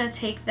just gonna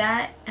take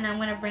that and I'm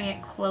gonna bring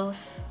it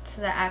close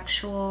to the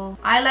actual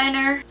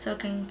eyeliner so it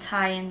can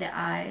tie in the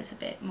eyes a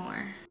bit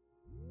more.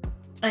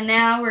 And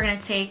now we're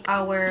gonna take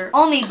our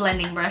only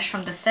blending brush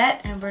from the set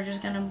and we're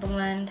just gonna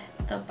blend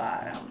the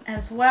bottom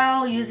as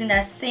well using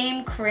that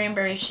same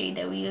cranberry shade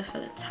that we used for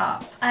the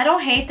top. I don't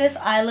hate this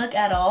eye look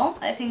at all.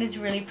 I think it's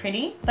really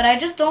pretty, but I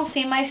just don't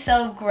see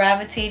myself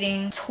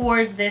gravitating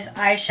towards this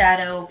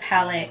eyeshadow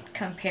palette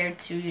compared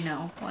to, you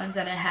know, ones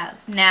that I have.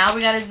 Now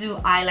we gotta do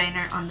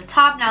eyeliner on the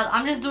top. Now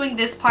I'm just doing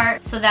this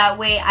part so that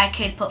way I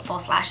could put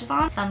false lashes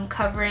on. So I'm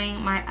covering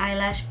my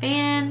eyelash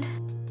band.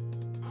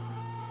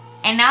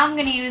 And now I'm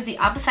going to use the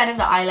opposite side of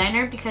the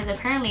eyeliner because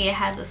apparently it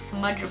has a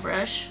smudge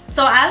brush.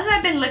 So as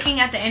I've been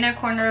looking at the inner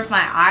corner of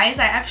my eyes,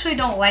 I actually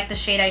don't like the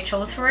shade I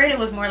chose for it. It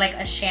was more like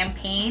a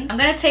champagne. I'm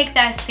going to take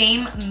that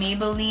same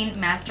Maybelline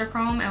Master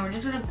Chrome and we're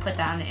just going to put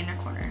that on the inner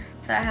corner.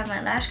 So I have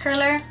my lash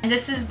curler, and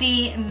this is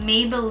the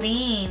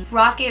Maybelline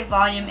Rocket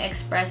Volume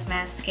Express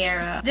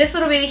Mascara. This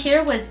little baby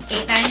here was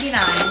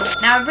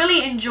 $8.99. Now I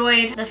really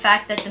enjoyed the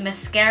fact that the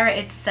mascara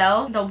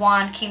itself, the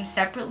wand came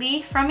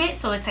separately from it,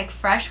 so it's like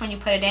fresh when you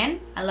put it in.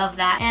 I love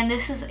that. And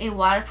this is a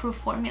waterproof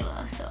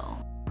formula, so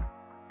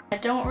I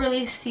don't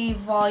really see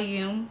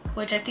volume,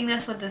 which I think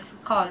that's what this is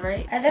called,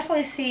 right? I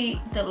definitely see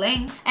the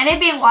length. And it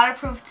being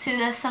waterproof too,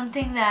 that's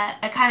something that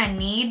I kind of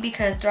need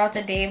because throughout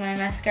the day my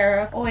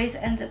mascara always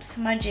ends up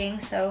smudging.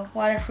 So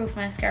waterproof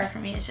mascara for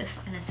me is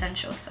just an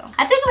essential. So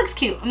I think it looks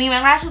cute. I mean,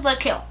 my lashes look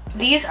cute.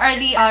 These are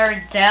the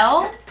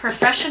Ardell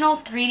Professional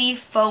 3D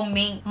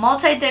Foaming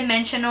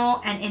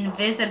Multi-Dimensional and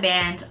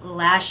Invisiband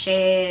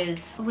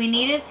Lashes. We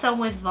needed some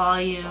with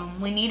volume.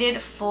 We needed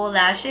full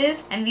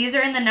lashes, and these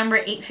are in the number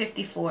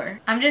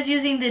 854. I'm just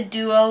using the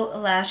Duo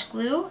Lash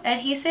Glue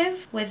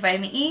adhesive with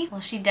vitamin E.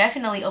 Well, she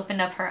definitely opened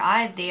up her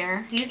eyes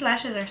there. These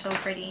lashes are so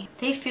pretty.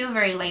 They feel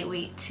very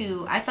lightweight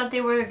too. I thought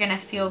they were gonna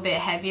feel a bit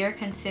heavier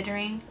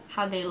considering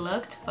how they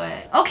looked,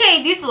 but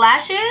okay, these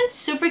lashes,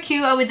 super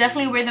cute. I would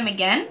definitely wear them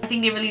again. I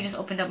think they really just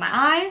opened up my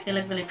eyes. They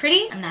look really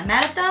pretty. I'm not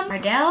mad at them.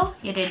 Ardell,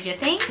 you did your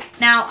thing.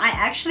 Now, I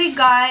actually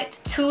got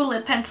 2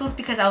 lip pencils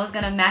because I was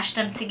gonna mash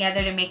them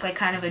together to make like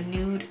kind of a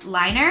nude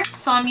liner.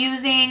 So I'm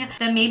using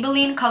the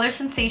Maybelline Color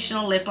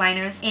Sensational lip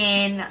liners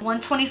in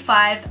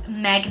 125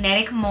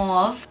 Magnetic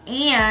Mauve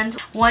and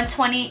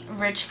 120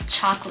 Rich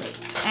Chocolate.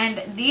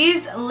 And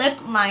these lip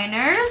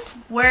liners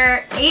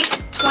were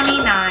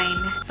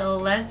 $8.29. So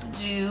let's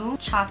do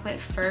chocolate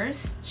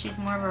first. She's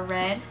more of a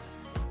red.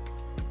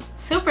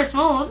 Super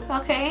smooth,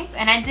 okay.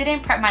 And I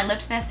didn't prep my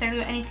lips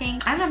necessarily or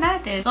anything. I'm not mad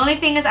at this. The only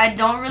thing is I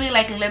don't really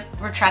like lip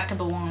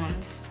retractable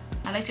ones.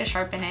 I like to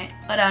sharpen it.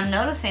 But I'm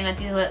noticing with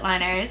these lip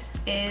liners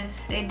is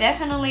they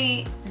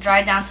definitely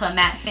dry down to a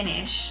matte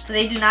finish. So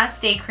they do not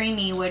stay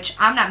creamy, which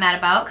I'm not mad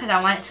about because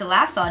I want it to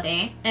last all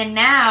day. And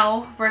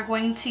now we're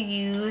going to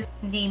use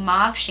the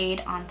mauve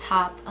shade on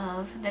top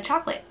of the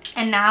chocolate.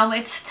 And now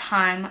it's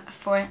time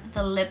for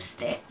the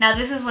lipstick. Now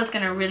this is what's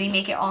gonna really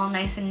make it all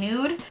nice and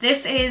nude.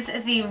 This is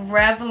the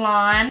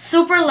Revlon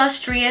Super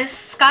Lustrous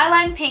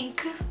Skyline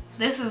Pink.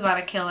 This is about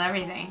to kill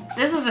everything.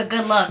 This is a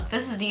good look.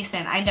 This is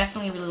decent. I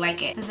definitely really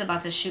like it. This is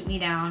about to shoot me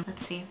down.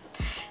 Let's see.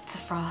 It's a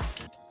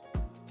frost.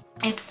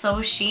 It's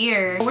so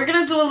sheer. We're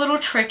gonna do a little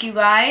trick, you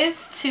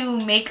guys, to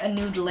make a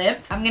nude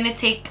lip. I'm gonna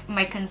take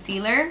my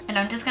concealer and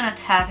I'm just gonna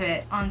tap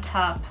it on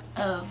top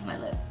of my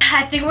lip.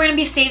 I think we're gonna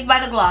be saved by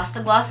the gloss.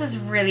 The gloss is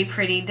really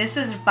pretty. This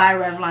is by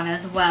Revlon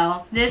as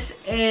well.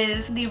 This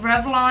is the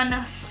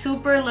Revlon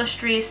Super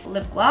Lustrous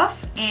Lip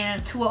Gloss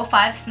in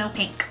 205 Snow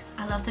Pink.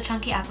 I love the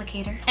chunky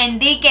applicator. And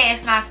Dike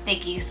is not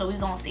sticky, so we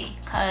gonna see.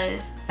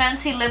 Cause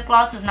fancy lip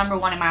gloss is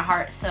 #1 in my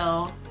heart,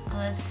 so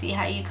let's see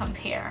how you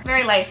compare.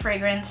 Very light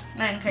fragrance,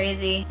 nothing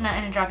crazy,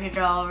 nothing to drop your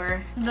jaw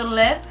over. The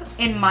lip,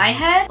 in my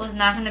head, was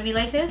not gonna be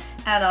like this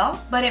at all,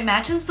 but it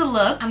matches the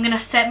look. I'm gonna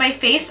set my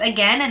face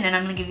again, and then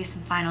I'm gonna give you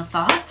some final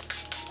thoughts.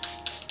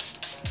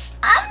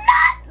 I'm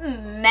not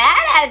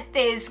mad at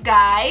this,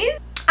 guys.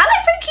 I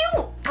like pretty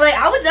cute. Like,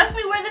 I would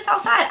definitely wear this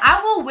outside.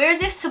 I will wear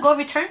this to go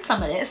return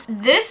some of this.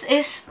 This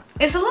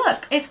is a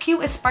look. It's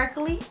cute, it's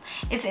sparkly,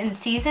 it's in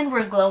season,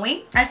 we're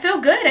glowing. I feel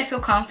good, I feel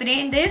confident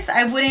in this.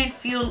 I wouldn't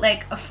feel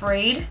like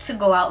afraid to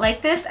go out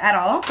like this at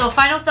all. So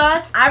final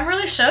thoughts, I'm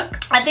really shook.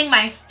 I think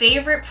my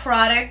favorite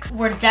products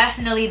were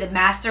definitely the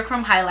Master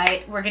Chrome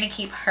highlight. We're gonna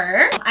keep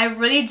her. I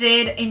really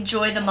did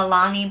enjoy the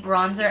Milani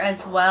bronzer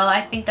as well.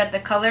 I think that the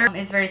color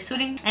is very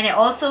suiting, and it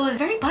also is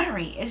very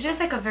buttery. It's just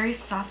like a very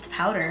soft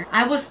powder.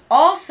 I was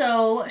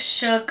also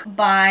shook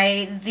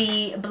by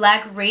the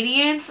Black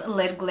Radiance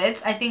Lid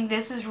Glitz. I think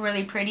this is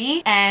really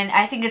pretty, and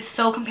I think it's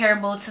so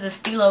comparable to the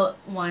Stilo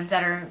ones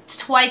that are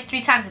twice,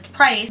 3 times its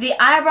price. The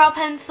eyebrow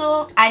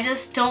pencil, I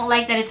just don't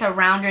like that it's a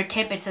rounder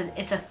tip. It's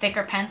a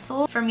thicker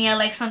pencil. For me, I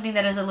like something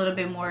that is a little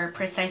bit more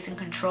precise and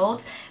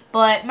controlled.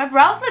 But my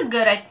brows look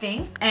good, I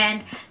think.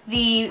 And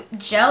the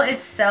gel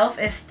itself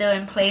is still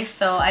in place,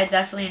 so I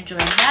definitely enjoyed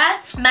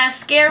that.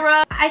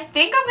 Mascara, I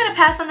think I'm gonna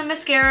pass on the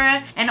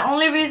mascara. And the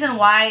only reason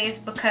why is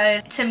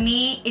because, to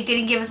me, it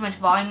didn't give as much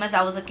volume as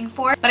I was looking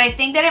for. But I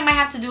think that it might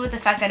have to do with the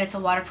fact that it's a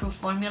waterproof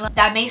formula.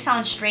 That may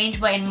sound strange,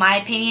 but in my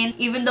opinion,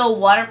 even though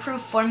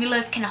waterproof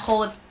formulas can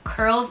hold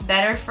curls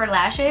better for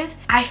lashes,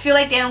 I feel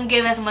like they don't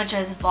give as much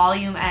as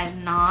volume as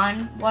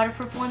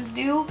non-waterproof ones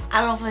do.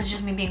 I don't know if it's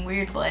just me being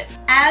weird, but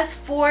as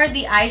for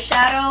the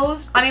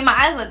eyeshadows, I mean, my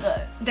eyes look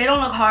good. They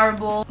don't look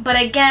horrible, but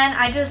again,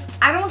 I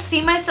don't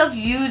see myself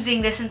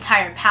using this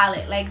entire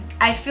palette. Like,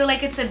 I feel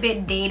like it's a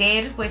bit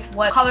dated with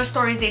what color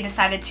stories they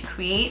decided to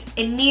create.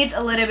 It needs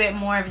a little bit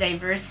more of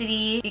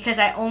diversity because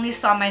I only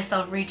saw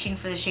myself reaching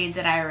for the shades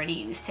that I already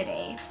used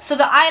today. So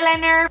the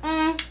eyeliner,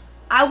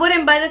 I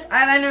wouldn't buy this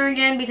eyeliner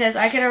again because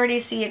I could already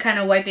see it kind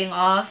of wiping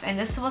off, and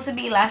this is supposed to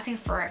be lasting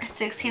for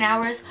 16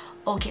 hours.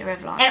 Okay,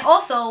 Revlon. And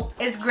also,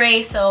 it's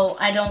gray, so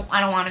I don't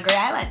want a gray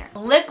eyeliner.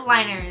 Lip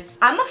liners.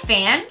 I'm a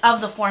fan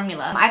of the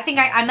formula. I think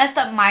I messed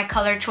up my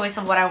color choice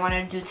of what I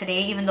wanted to do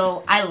today, even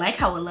though I like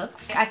how it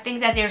looks. I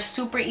think that they're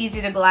super easy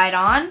to glide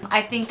on.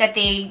 I think that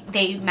they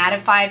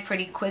mattified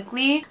pretty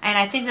quickly, and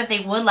I think that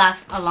they would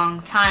last a long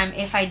time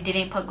if I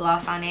didn't put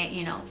gloss on it,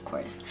 you know, of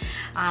course.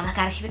 I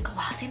gotta keep it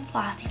glossy and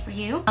flossy for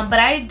you. But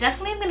I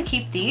definitely am gonna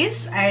keep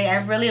these.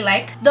 I really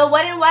like the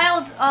Wet n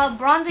Wild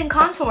bronzing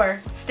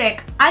contour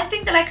stick. I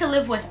think that I could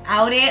live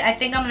without it. I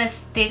think I'm gonna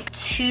stick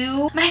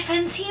to my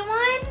Fenty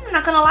one, I'm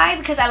not gonna lie,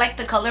 because I like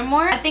the color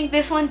more. I think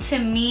this one to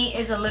me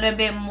is a little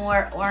bit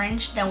more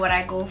orange than what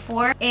I go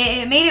for.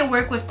 It made it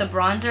work with the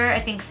bronzer. I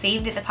think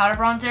saved it, the powder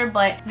bronzer,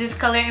 but this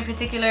color in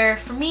particular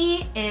for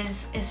me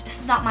is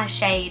just not my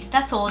shade.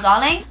 That's all,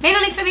 darling.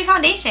 Maybelline Fit Me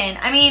foundation.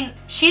 I mean,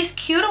 she's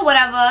cute or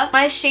whatever.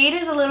 My shade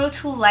is a little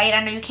too light.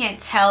 I know you can't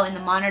tell in the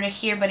monitor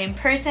here, but in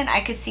person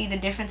I could see the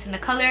difference in the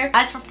color.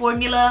 As for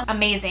formula,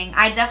 amazing.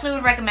 I definitely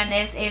would recommend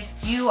this if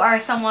you are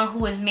someone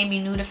who is maybe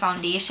new to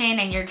foundation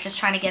and you're just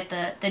trying to get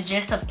the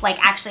gist of like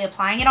actually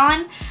applying it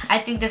on. I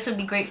think this would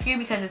be great for you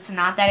because it's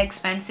not that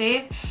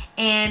expensive,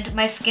 and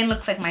my skin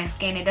looks like my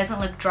skin. It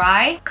doesn't look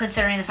dry,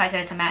 considering the fact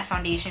that it's a matte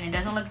foundation. It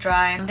doesn't look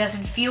dry, it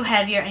doesn't feel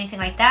heavy or anything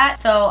like that.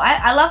 So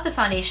I love the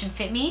foundation.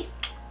 Fit Me,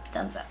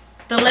 thumbs up.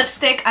 The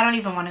lipstick, I don't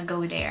even want to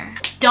go there.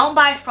 Don't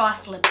buy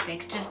Frost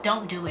lipstick, just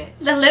don't do it.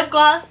 The lip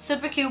gloss,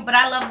 super cute, but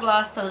I love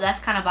gloss, so that's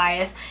kind of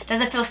biased.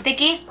 Does it feel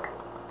sticky?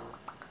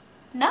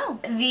 No.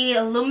 The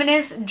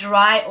Luminous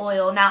Dry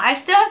Oil. Now, I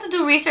still have to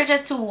do research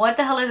as to what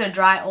the hell is a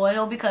dry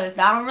oil because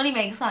that don't really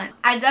make sense.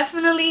 I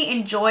definitely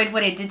enjoyed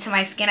what it did to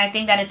my skin. I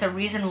think that it's a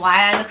reason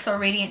why I look so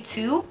radiant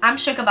too. I'm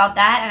shook about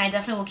that, and I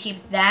definitely will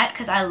keep that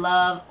because I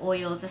love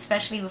oils,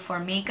 especially before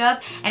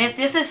makeup. And if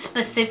this is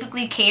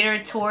specifically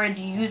catered towards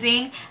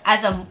using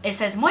as it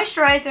says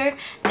moisturizer,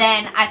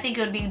 then I think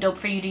it would be dope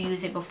for you to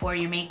use it before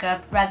your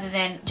makeup rather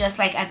than just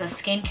like as a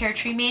skincare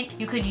treatment.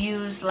 You could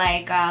use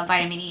like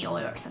vitamin E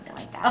oil or something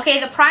like that.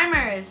 Okay, the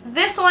primers.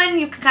 This one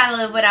you can kind of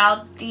live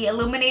without. The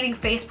Illuminating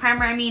Face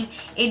Primer, I mean,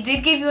 it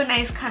did give you a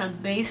nice kind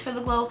of base for the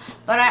glow,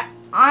 but I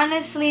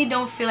honestly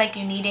don't feel like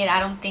you need it.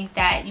 I don't think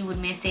that you would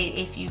miss it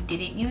if you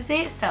didn't use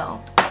it,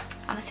 so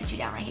I'm gonna sit you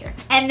down right here.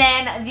 And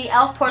then the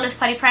e.l.f. Poreless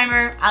Putty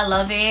Primer, I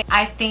love it.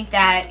 I think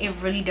that it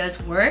really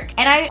does work,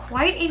 and I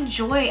quite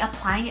enjoy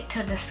applying it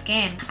to the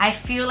skin. I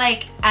feel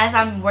like as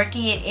I'm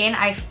working it in,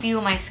 I feel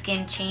my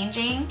skin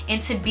changing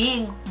into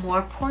being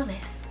more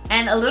poreless.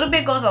 And a little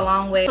bit goes a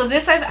long way. So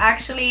this I've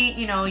actually,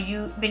 you know,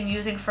 been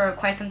using for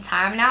quite some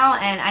time now,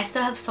 and I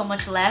still have so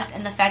much left.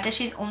 And the fact that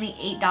she's only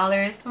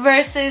 $8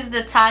 versus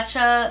the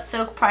Tatcha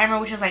Silk Primer,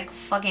 which is like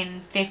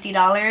fucking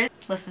 $50.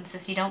 Listen,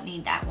 sis, you don't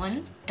need that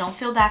one. Don't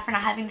feel bad for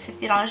not having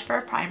 $50 for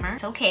a primer.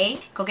 It's okay.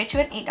 Go get you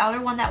an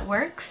 $8 one that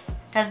works.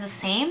 Does the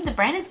same. The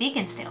brand is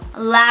vegan still.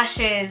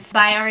 Lashes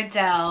by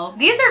Ardell.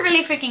 These are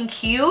really freaking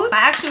cute.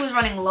 I actually was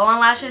running low on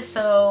lashes,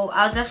 so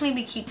I'll definitely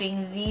be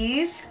keeping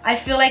these. I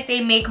feel like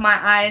they make my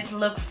eyes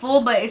look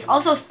full, but it's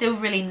also still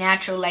really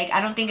natural. Like,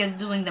 I don't think it's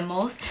doing the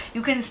most.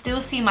 You can still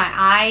see my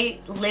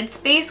eyelid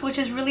space, which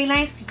is really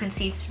nice. You can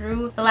see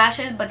through the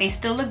lashes, but they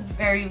still look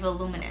very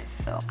voluminous.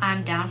 So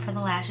I'm down for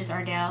the lashes,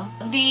 Ardell.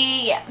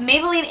 The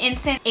Maybelline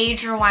Instant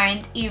Age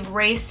Rewind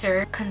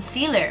Eraser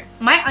Concealer.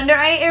 My under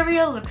eye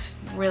area looks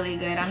really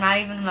good. I'm not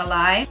even gonna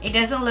lie. It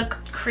doesn't look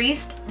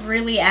creased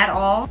really at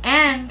all,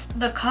 and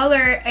the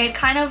color, it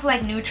kind of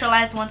like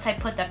neutralized once I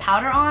put the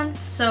powder on.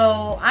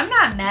 So I'm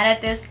not mad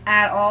at this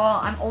at all.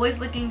 I'm always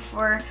looking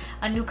for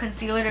a new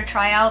concealer to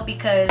try out,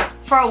 because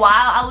for a while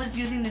I was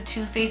using the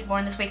Too Faced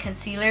Born This Way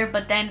concealer,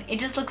 but then it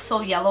just looks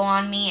so yellow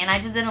on me and I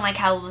just didn't like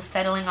how it was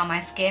settling on my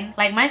skin.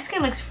 Like, my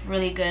skin looks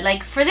really good.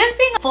 Like, for this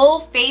being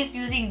full face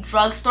using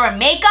drugstore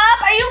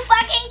makeup, are you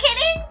fucking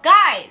kidding?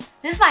 Guys,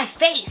 this is my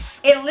face.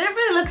 It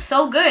literally looks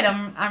so good.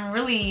 I'm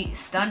really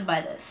stunned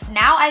by this.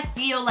 Now I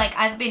feel like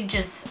I've been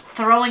just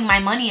throwing my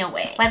money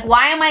away. Like,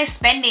 why am I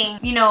spending,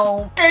 you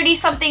know, 30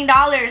 something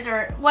dollars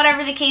or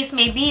whatever the case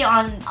may be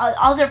on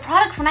other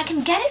products when I can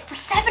get it for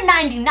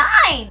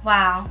 $7.99?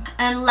 Wow.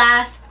 And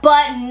last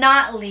but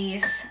not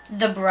least,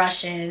 the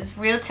brushes.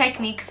 Real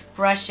Techniques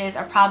brushes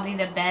are probably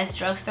the best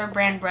drugstore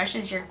brand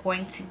brushes you're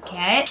going to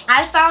get.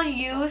 I found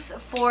use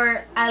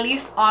for at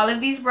least all of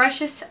these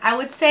brushes, I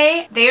would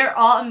say. They're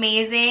all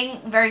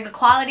amazing, very good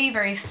quality,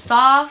 very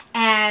soft,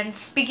 and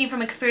speaking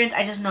from experience,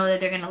 I just know that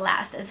they're gonna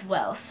last as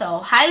well. So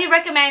highly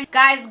recommend.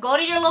 Guys, go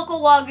to your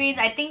local Walgreens.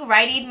 I think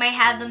Rite Aid might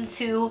have them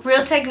too.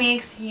 Real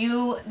Techniques,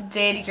 you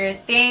did your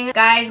thing.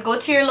 Guys, go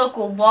to your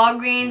local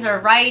Walgreens or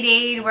Rite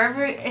Aid,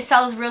 wherever it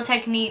sells Real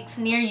Techniques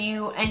near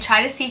you, and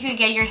try to see if you can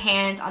get your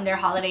hands on their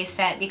holiday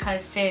set,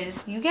 because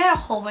sis, you get a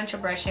whole bunch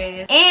of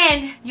brushes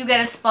and you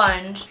get a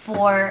sponge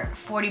for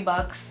 40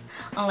 bucks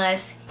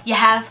unless you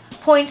have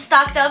points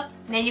stocked up.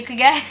 Then you could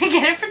get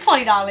it for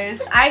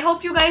 $20. I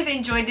hope you guys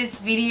enjoyed this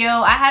video.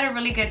 I had a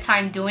really good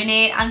time doing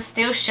it. I'm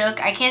still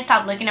shook. I can't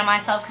stop looking at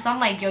myself because I'm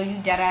like, yo, you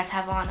deadass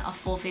have on a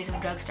full face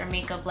of drugstore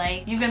makeup.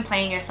 Like, you've been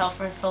playing yourself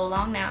for so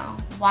long now.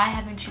 Why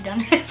haven't you done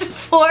this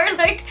before?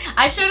 Like,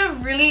 I should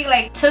have really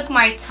like took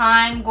my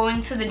time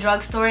going to the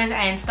drugstores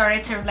and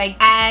started to like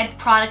add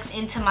products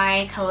into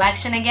my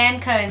collection again,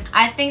 because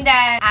I think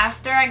that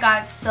after I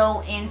got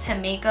so into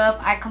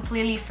makeup, I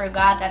completely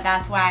forgot that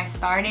that's where I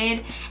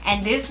started,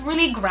 and this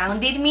really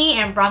grounded me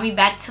and brought me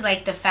back to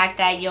like the fact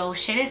that, yo,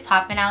 shit is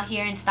popping out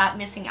here and stop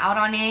missing out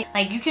on it.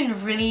 Like, you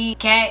can really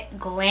get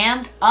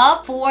glammed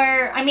up for,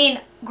 I mean,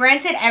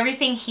 granted,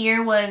 everything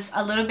here was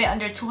a little bit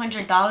under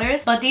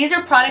 $200, but these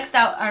are products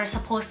that are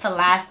supposed to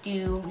last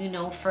you, you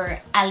know,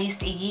 for at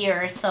least a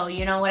year or so,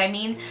 you know what I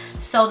mean?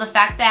 So the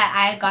fact that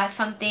I got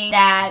something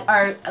that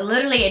are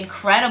literally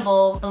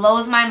incredible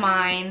blows my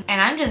mind,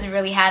 and I'm just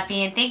really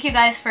happy. And thank you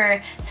guys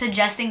for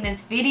suggesting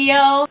this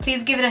video.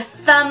 Please give it a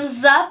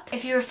thumbs up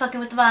if you were fucking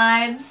with the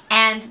vibes,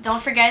 and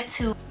don't forget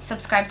to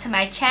subscribe to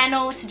my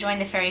channel to join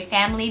the fairy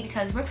family,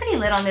 because we're pretty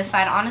lit on this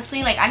side,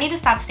 honestly. Like, I need to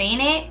stop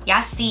saying it.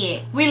 Y'all see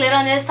it. We lit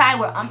on this side.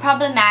 We're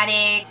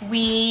unproblematic.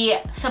 We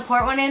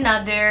support one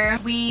another.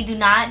 We do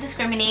not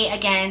discriminate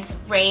against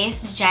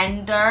race,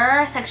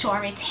 gender, sexual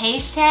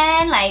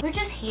orientation. Like, we're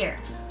just here.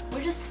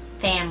 We're just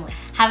family.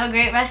 Have a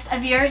great rest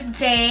of your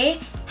day.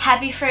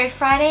 Happy Fairy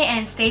Friday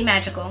and stay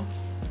magical.